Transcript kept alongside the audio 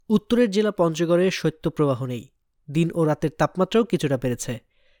উত্তরের জেলা পঞ্চগড়ে শৈত্যপ্রবাহ নেই। দিন ও রাতের তাপমাত্রাও কিছুটা বেড়েছে,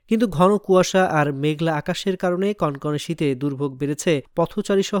 কিন্তু ঘন কুয়াশা আর মেঘলা আকাশের কারণে কনকনে শীতে দুর্ভোগ বেড়েছে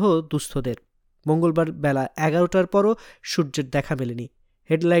পথচারীসহ দুস্থদের। মঙ্গলবার বেলা 11টার পরও সূর্যের দেখা মেলেনি।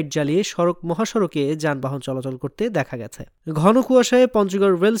 হেডলাইট জ্বালিয়ে মহাসড়কে যানবাহন চলাচল করতে দেখা গেছে। ঘন কুয়াশায়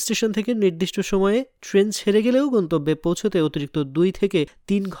পঞ্চগড় রেল স্টেশন থেকে নির্দিষ্ট সময়ে ট্রেন ছেড়ে গেলেও গন্তব্যে পৌঁছতে অতিরিক্ত 2 থেকে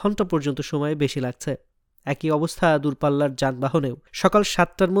 3 ঘন্টা পর্যন্ত সময় বেশি লাগছে। একই অবস্থা দূরপাল্লার যানবাহনেও। সকাল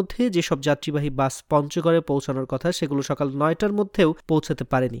 7টার মধ্যে যেসব যাত্রীবাহী বাস পঞ্চগড়ে পৌঁছানোর কথা সেগুলো সকাল 9টার মধ্যেও পৌঁছাতে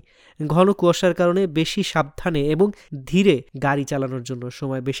পারেনি। ঘন কুয়াশার কারণে বেশি সাবধানে এবং ধীরে গাড়ি চালানোর জন্য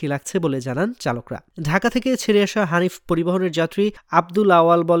সময় বেশি লাগছে বলে জানান চালকরা। ঢাকা থেকে ছেড়ে আসা হানিফ পরিবহনের যাত্রী আব্দুল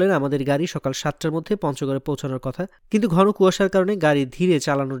আওয়াল বলেন, আমাদের গাড়ি সকাল 7টার মধ্যে পঞ্চগড়ে পৌঁছানোর কথা, কিন্তু ঘন কুয়াশার কারণে গাড়ি ধীরে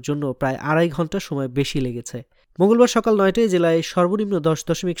চালানোর জন্য প্রায় 2.5 ঘন্টা সময় বেশি লেগেছে। মঙ্গলবার সকাল 9টায় জেলায় সর্বনিম্ন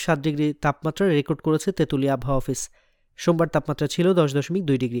 10.7 ডিগ্রি তাপমাত্রা রেকর্ড করেছে তেঁতুলিয়া আবহাওয়া অফিস। সোমবার তাপমাত্রা ছিল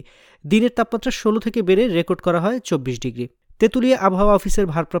 10.2 ডিগ্রি। দিনের তাপমাত্রা 16 থেকে বেড়ে রেকর্ড করা হয় 24 ডিগ্রি। তেঁতুলিয়া আবহাওয়া অফিসের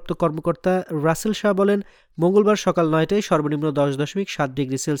ভারপ্রাপ্ত কর্মকর্তা রাসেল শাহ বলেন, মঙ্গলবার সকাল 9টায় সর্বনিম্ন 10.7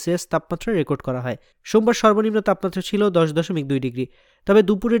 ডিগ্রি সেলসিয়াস তাপমাত্রা রেকর্ড করা হয়। সোমবার সর্বনিম্ন তাপমাত্রা ছিল 10.2 ডিগ্রি। তবে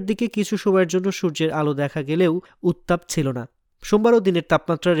দুপুরের দিকে কিছু সময়ের জন্য সূর্যের আলো দেখা গেলেও উত্তাপ ছিল না। সোমবারও দিনের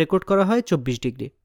তাপমাত্রা রেকর্ড করা হয় 24 ডিগ্রি।